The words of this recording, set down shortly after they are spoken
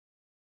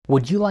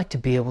Would you like to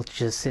be able to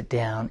just sit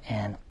down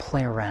and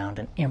play around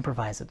and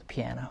improvise at the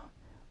piano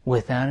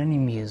without any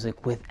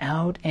music,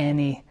 without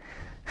any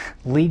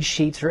lead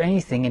sheets or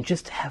anything, and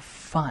just have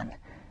fun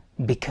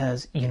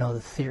because you know the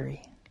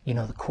theory, you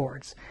know the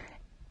chords,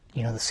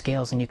 you know the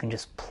scales, and you can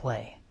just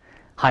play?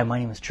 Hi, my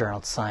name is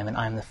Jerald Simon.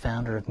 I'm the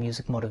founder of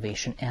Music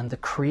Motivation and the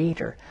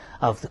creator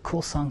of the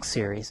Cool Song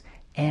series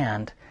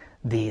and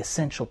the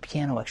Essential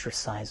Piano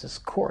Exercises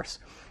course.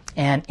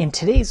 And in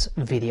today's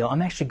video,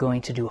 I'm actually going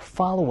to do a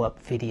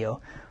follow-up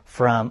video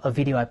from a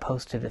video I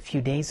posted a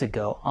few days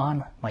ago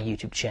on my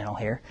YouTube channel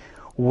here,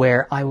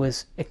 where I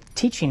was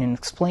teaching and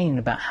explaining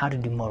about how to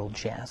do modal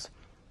jazz.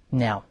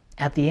 Now,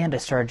 at the end, I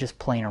started just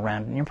playing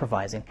around and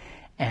improvising,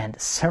 and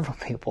several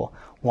people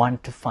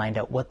wanted to find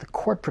out what the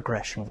chord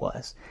progression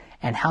was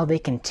and how they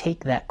can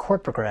take that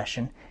chord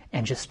progression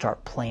and just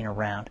start playing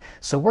around.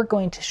 So we're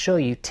going to show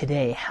you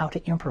today how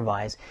to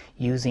improvise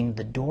using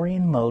the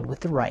Dorian mode with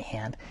the right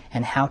hand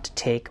and how to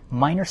take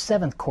minor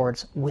seventh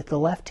chords with the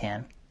left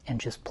hand and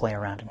just play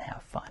around and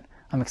have fun.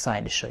 I'm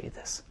excited to show you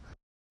this.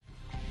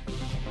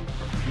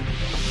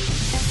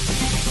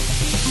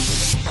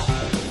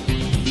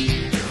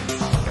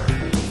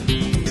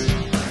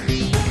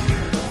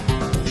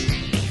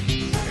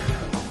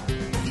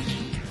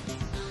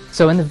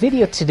 So in the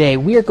video today,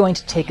 we are going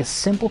to take a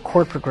simple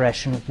chord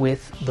progression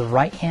with the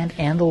right hand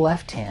and the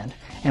left hand,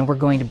 and we're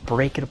going to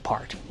break it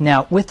apart.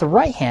 Now, with the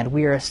right hand,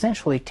 we are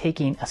essentially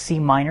taking a C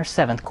minor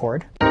seventh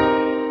chord, and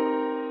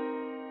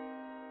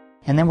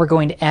then we're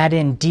going to add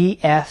in D,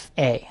 F,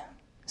 A.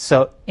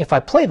 So if I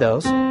play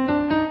those,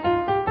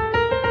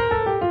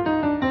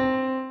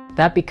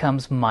 that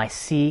becomes my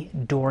C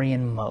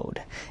Dorian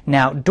mode.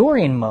 Now,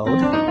 Dorian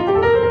mode,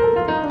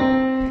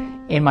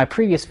 in my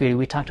previous video,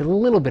 we talked a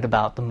little bit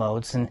about the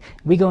modes, and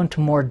we go into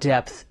more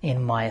depth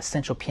in my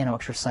Essential Piano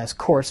Exercise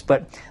course,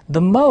 but the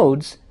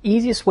modes,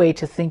 easiest way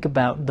to think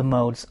about the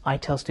modes, I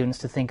tell students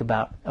to think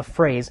about a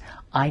phrase,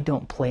 I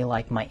don't play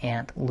like my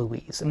Aunt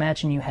Louise.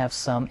 Imagine you have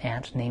some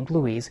aunt named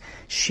Louise.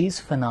 She's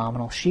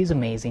phenomenal. She's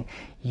amazing.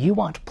 You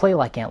want to play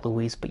like Aunt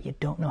Louise, but you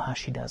don't know how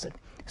she does it.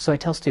 So I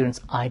tell students,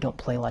 I don't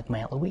play like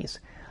my Aunt Louise.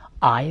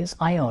 I is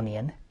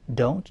Ionian,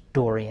 don't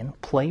Dorian,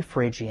 play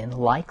Phrygian,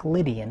 like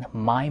Lydian,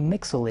 my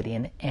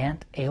Mixolydian,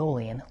 Aunt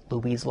Aeolian,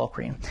 Louise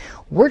Locrian.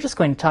 We're just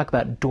going to talk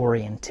about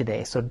Dorian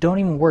today, so don't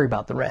even worry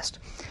about the rest.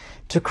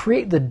 To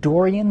create the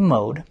Dorian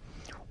mode,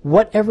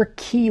 whatever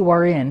key you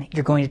are in,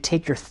 you're going to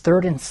take your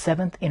third and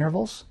seventh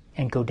intervals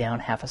and go down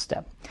half a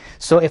step.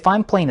 So if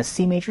I'm playing a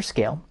C major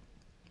scale,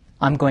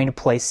 I'm going to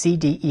play C,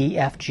 D, E,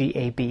 F, G,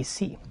 A, B,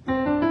 C.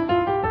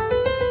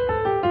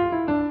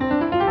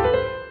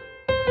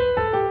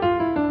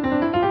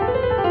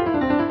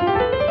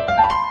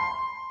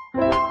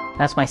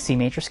 That's my C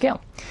major scale.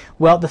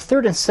 Well, the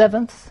third and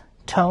seventh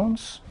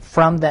tones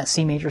from that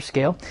C major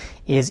scale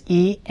is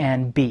E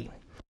and B.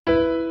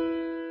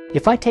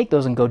 If I take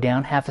those and go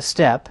down half a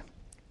step,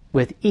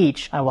 with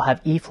each I will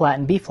have E flat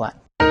and B flat.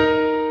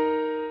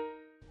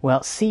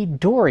 Well, C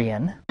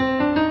Dorian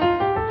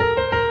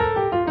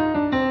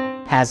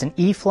has an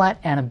E flat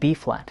and a B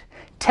flat.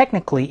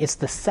 Technically, it's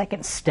the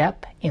second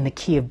step in the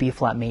key of B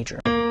flat major.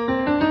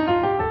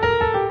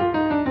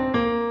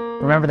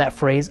 Remember that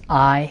phrase,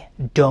 I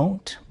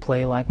don't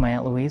play like my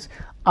Aunt Louise?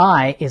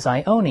 I is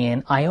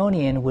Ionian.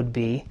 Ionian would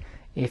be,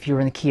 if you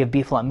were in the key of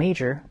B flat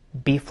major,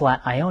 B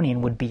flat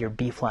Ionian would be your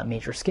B flat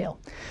major scale.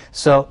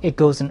 So it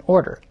goes in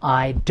order.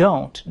 I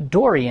don't.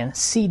 Dorian,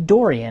 C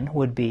Dorian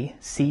would be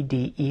C,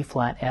 D, E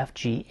flat, F,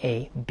 G,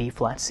 A, B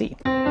flat, C.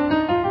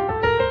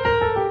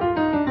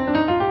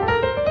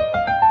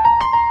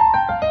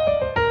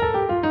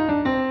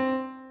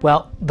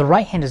 Well, the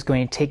right hand is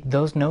going to take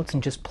those notes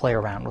and just play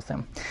around with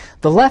them.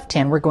 The left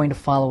hand, we're going to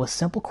follow a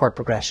simple chord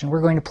progression.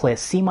 We're going to play a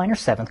C minor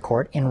seventh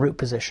chord in root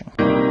position.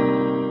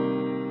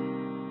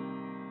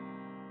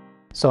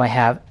 So I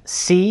have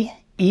C,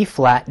 E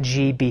flat,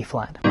 G, B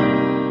flat.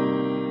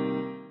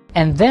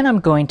 And then I'm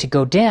going to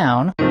go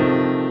down,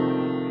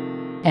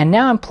 and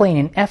now I'm playing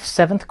an F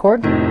seventh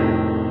chord.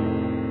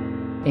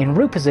 In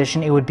root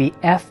position, it would be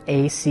F,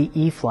 A, C,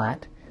 E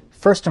flat.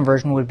 First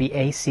inversion would be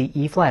A, C,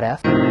 E flat,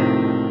 F.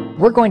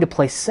 We're going to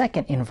play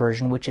second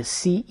inversion, which is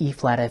C, E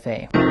flat, F,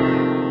 A.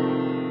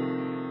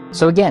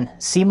 So again,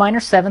 C minor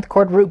seventh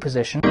chord root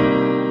position,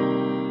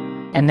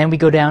 and then we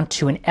go down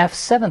to an F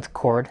seventh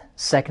chord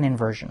second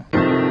inversion.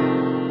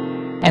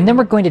 And then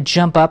we're going to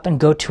jump up and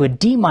go to a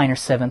D minor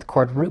seventh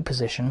chord root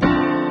position,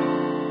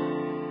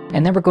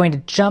 and then we're going to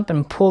jump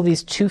and pull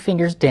these two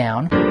fingers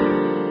down.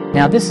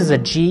 Now this is a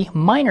G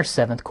minor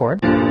seventh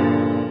chord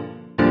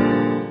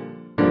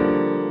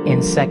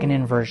in second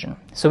inversion.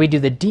 So we do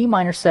the D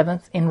minor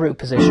seventh in root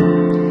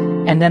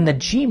position, and then the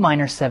G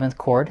minor seventh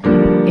chord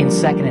in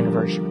second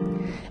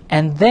inversion.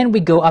 And then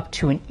we go up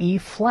to an E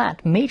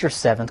flat major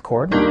seventh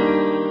chord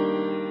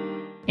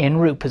in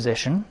root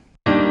position.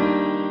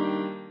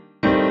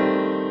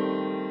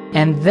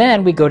 And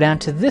then we go down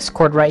to this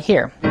chord right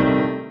here.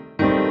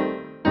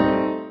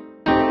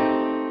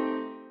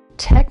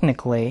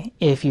 Technically,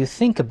 if you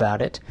think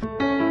about it,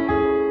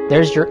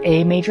 there's your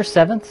A major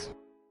seventh,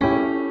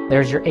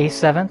 There's your A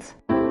seventh.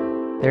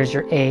 There's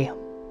your A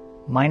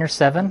minor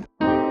 7.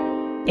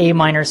 A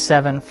minor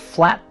 7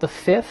 flat the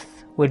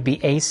 5th would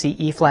be A, C,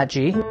 E flat,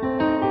 G.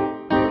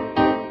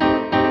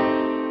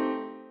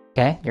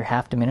 Okay, your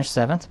half diminished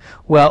 7th.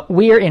 Well,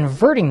 we are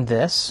inverting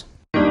this.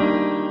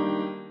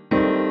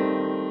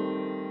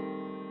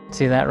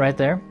 See that right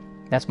there?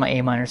 That's my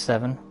A minor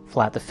 7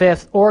 flat the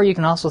 5th. Or you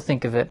can also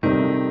think of it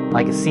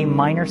like a C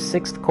minor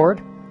 6th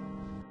chord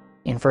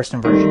in first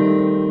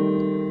inversion.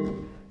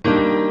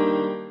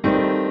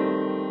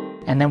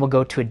 And then we'll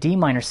go to a D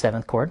minor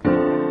 7th chord.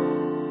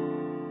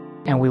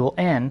 And we will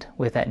end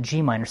with that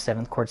G minor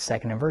 7th chord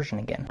second inversion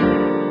again.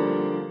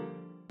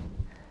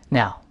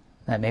 Now,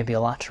 that may be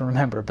a lot to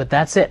remember, but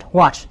that's it.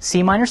 Watch.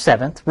 C minor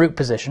 7th, root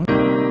position.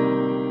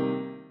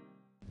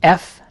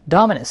 F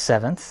dominant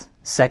 7th,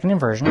 second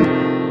inversion.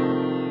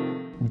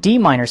 D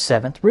minor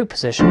 7th, root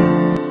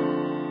position.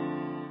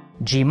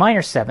 G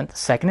minor 7th,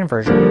 second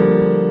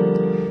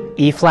inversion.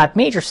 E flat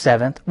major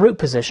 7th, root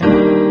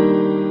position.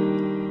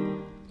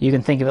 You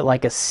can think of it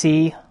like a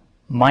C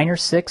minor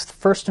 6th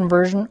first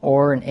inversion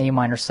or an A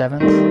minor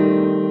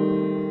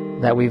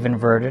 7th that we've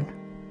inverted,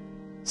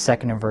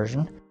 second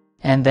inversion.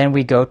 And then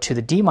we go to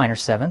the D minor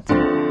 7th,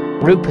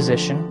 root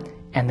position,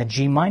 and the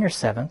G minor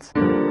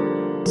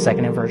 7th,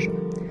 second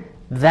inversion.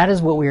 That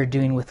is what we are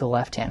doing with the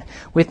left hand.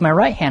 With my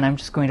right hand, I'm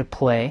just going to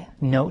play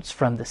notes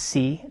from the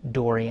C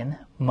Dorian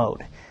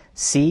mode.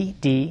 C,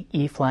 D,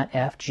 E flat,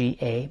 F, G,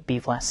 A, B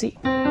flat, C.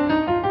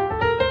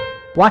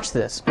 Watch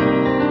this.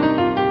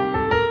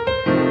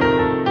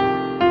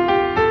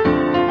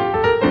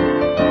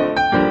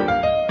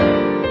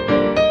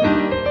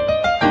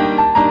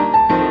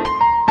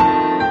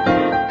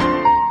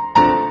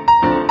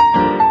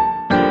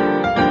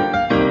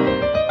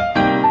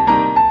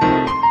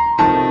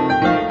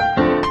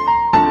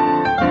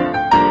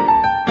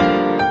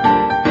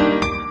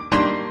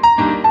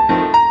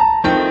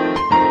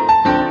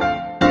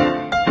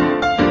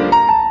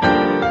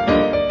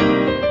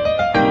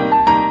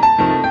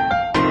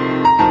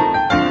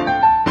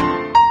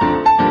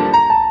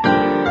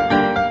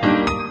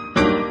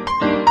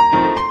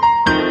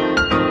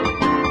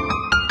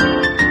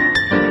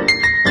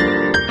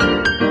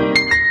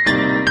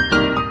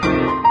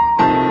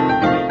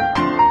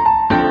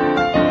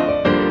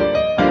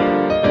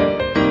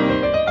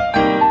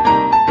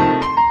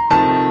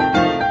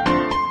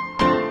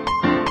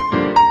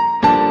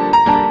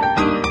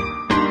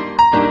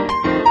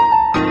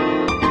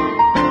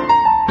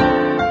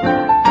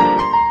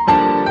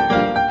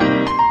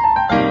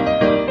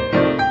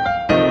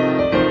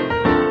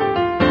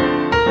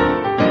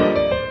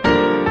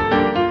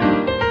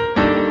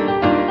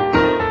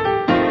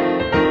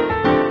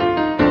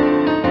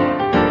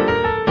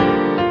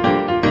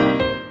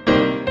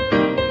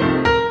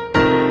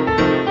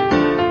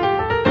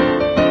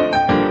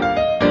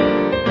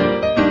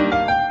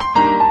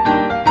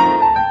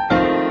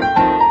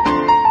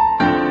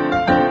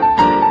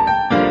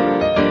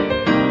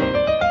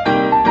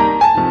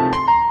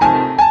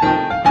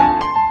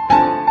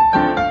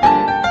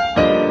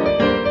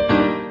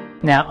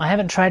 Now, I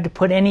haven't tried to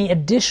put any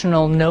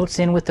additional notes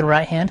in with the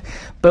right hand,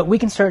 but we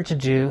can start to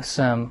do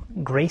some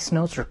grace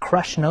notes or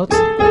crush notes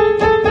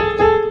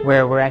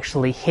where we're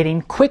actually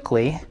hitting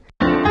quickly.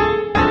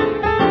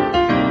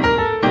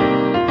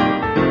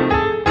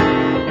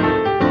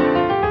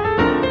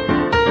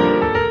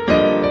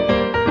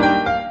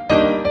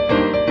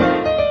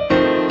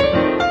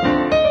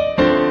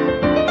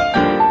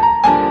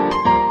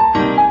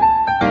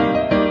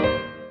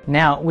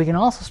 Now, we can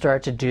also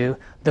start to do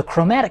the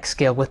chromatic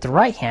scale with the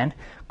right hand.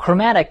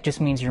 Chromatic just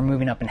means you're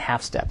moving up in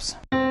half steps.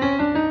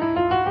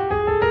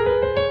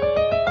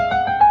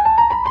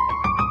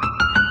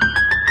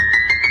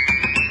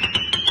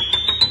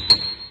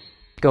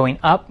 Going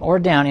up or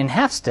down in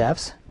half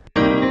steps.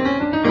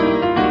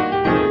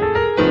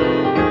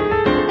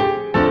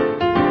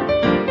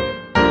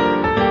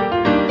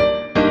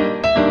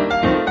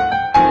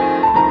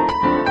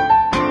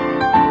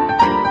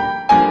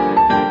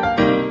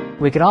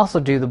 We could also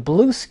do the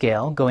blues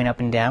scale, going up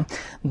and down,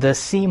 the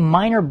C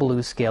minor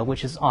blues scale,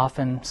 which is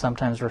often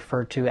sometimes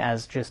referred to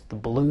as just the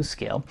blues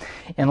scale.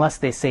 Unless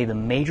they say the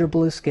major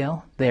blues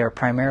scale, they are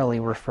primarily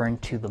referring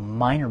to the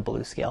minor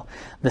blues scale.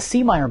 The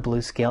C minor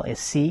blues scale is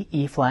C,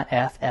 E flat,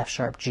 F, F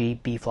sharp, G,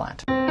 B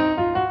flat.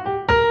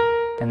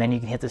 And then you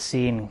can hit the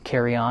C and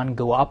carry on,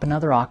 go up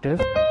another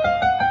octave.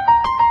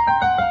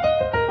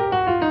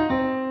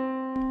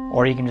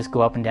 Or you can just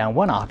go up and down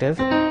one octave.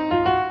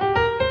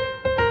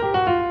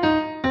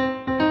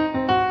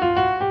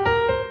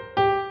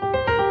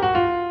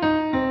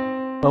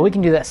 Well, we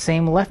can do that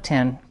same left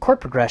hand chord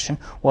progression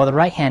while the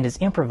right hand is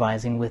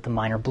improvising with the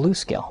minor blues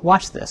scale.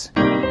 Watch this.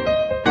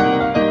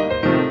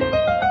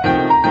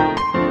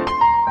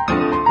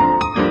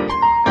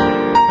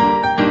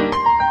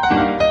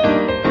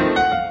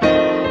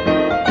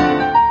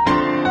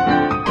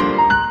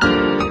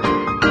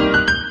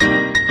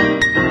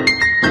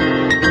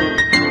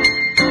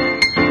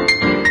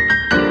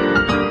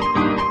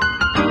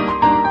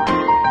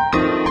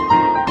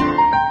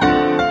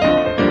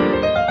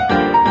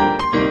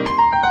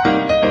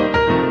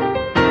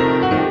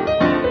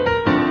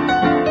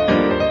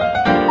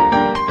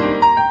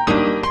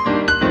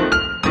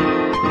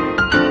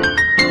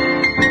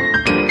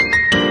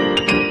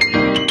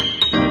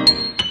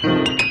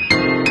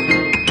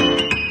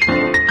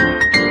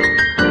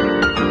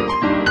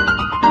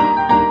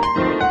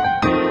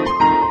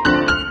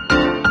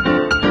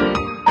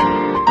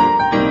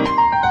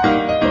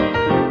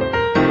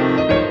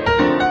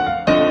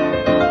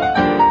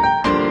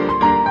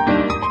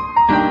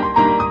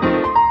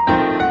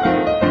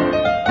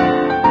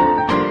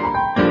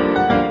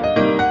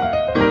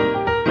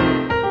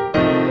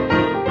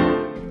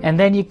 And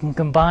then you can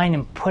combine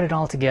and put it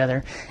all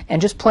together and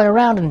just play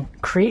around and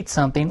create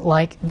something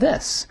like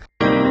this.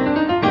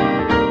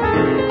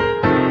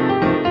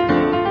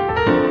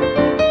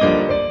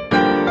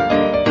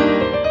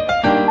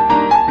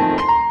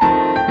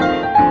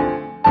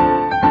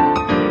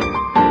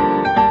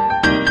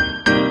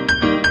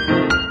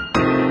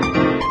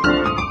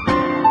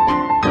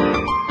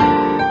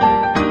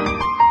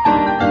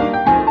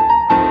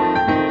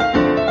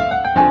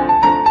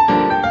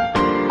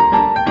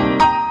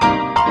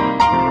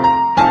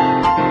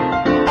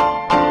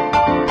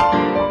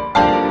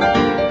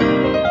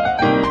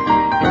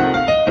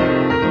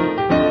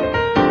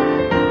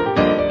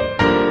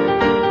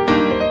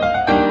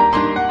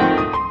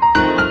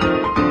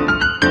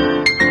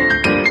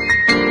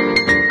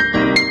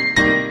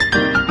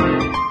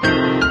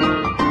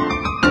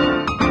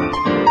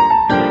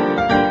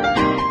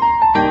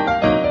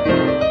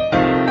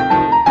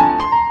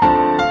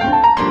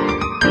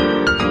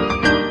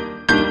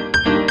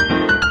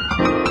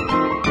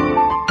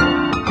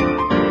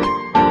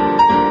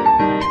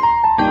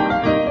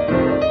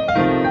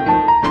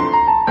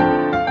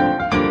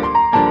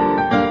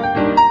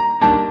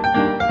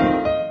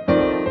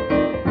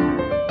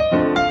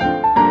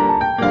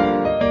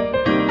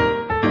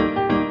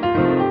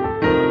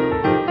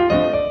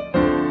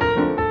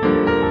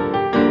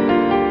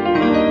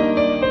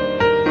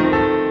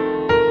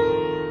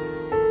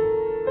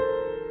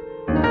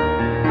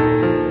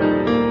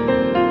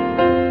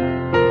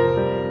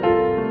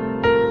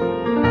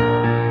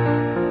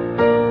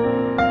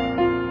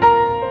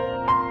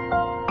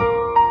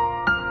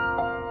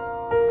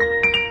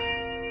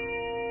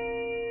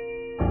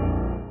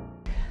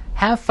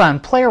 Have fun,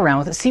 play around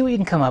with it, see what you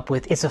can come up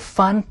with. It's a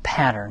fun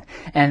pattern,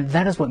 and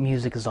that is what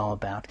music is all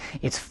about.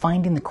 It's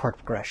finding the chord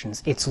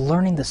progressions, it's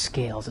learning the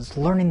scales, it's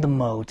learning the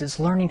modes, it's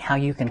learning how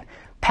you can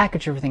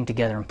package everything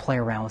together and play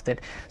around with it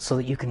so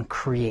that you can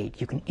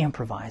create, you can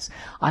improvise.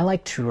 I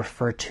like to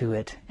refer to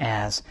it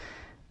as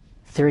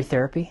theory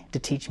therapy, to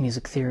teach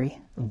music theory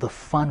the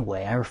fun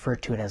way. I refer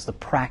to it as the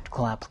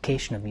practical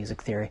application of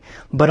music theory,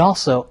 but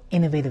also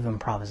innovative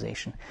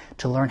improvisation,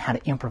 to learn how to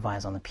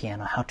improvise on the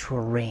piano, how to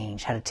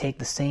arrange, how to take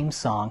the same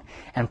song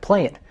and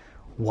play it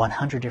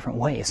 100 different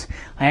ways.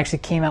 I actually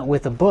came out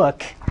with a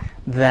book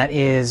that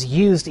is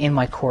used in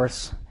my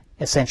course,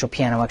 Essential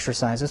Piano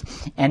Exercises,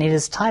 and it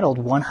is titled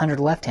 100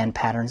 Left-Hand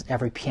Patterns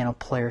Every Piano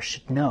Player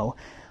Should Know.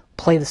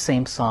 Play the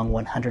same song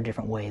 100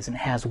 different ways, and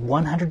it has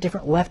 100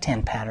 different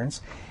left-hand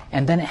patterns,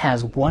 and then it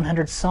has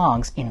 100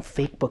 songs in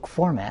fake book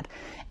format.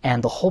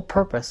 And the whole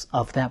purpose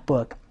of that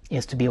book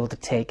is to be able to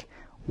take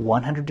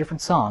 100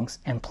 different songs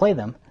and play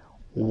them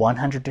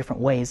 100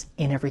 different ways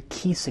in every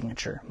key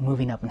signature,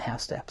 moving up in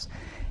half steps.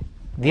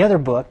 The other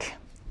book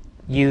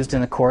used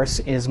in the course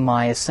is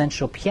my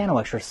Essential Piano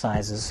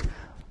Exercises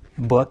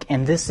book,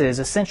 and this is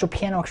Essential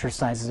Piano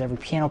Exercises Every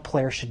Piano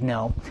Player Should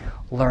Know.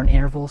 Learn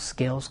intervals,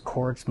 scales,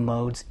 chords,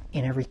 modes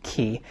in every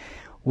key.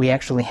 We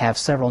actually have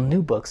several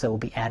new books that will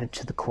be added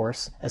to the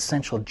course.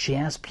 Essential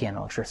Jazz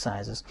Piano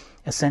Exercises,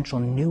 Essential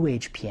New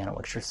Age Piano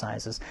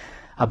Exercises,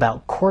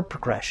 about chord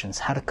progressions,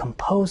 how to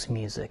compose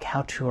music,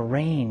 how to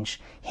arrange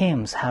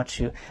hymns,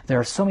 there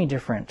are so many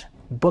different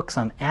books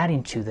I'm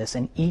adding to this,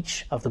 and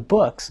each of the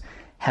books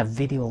have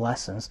video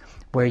lessons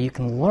where you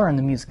can learn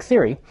the music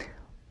theory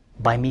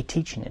by me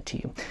teaching it to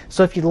you.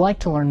 So if you'd like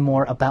to learn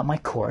more about my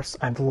course,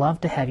 I'd love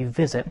to have you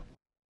visit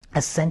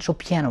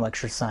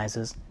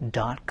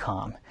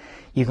EssentialPianoExercises.com.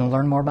 You can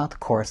learn more about the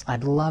course.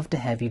 I'd love to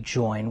have you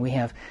join. We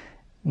have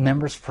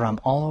members from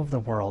all over the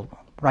world.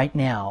 Right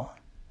now,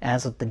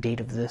 as of the date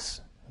of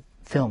this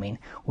filming,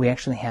 we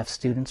actually have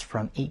students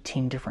from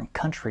 18 different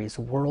countries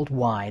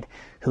worldwide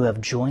who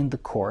have joined the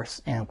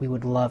course, and we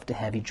would love to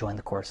have you join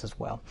the course as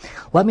well.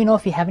 Let me know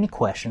if you have any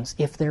questions.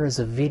 If there is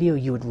a video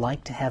you would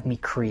like to have me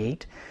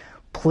create,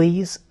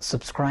 please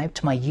subscribe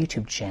to my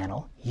YouTube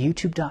channel,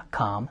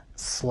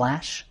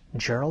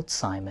 youtube.com/Jerald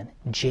Simon,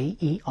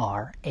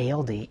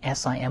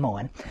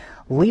 JeraldSimon.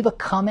 Leave a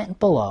comment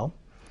below,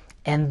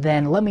 and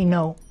then let me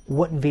know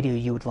what video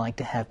you would like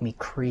to have me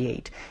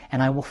create,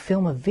 and I will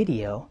film a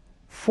video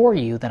for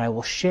you that I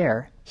will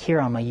share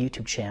here on my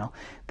YouTube channel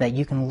that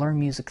you can learn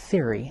music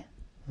theory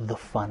the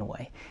fun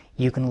way.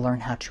 You can learn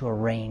how to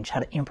arrange,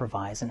 how to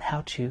improvise, and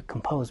how to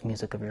compose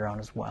music of your own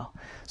as well.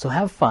 So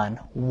have fun,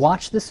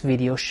 watch this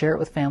video, share it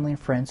with family and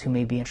friends who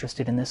may be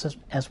interested in this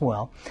as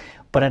well.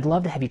 But I'd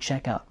love to have you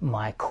check out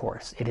my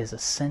course. It is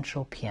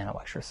Essential Piano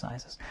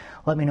Exercises.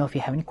 Let me know if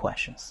you have any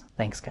questions.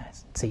 Thanks,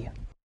 guys. See you.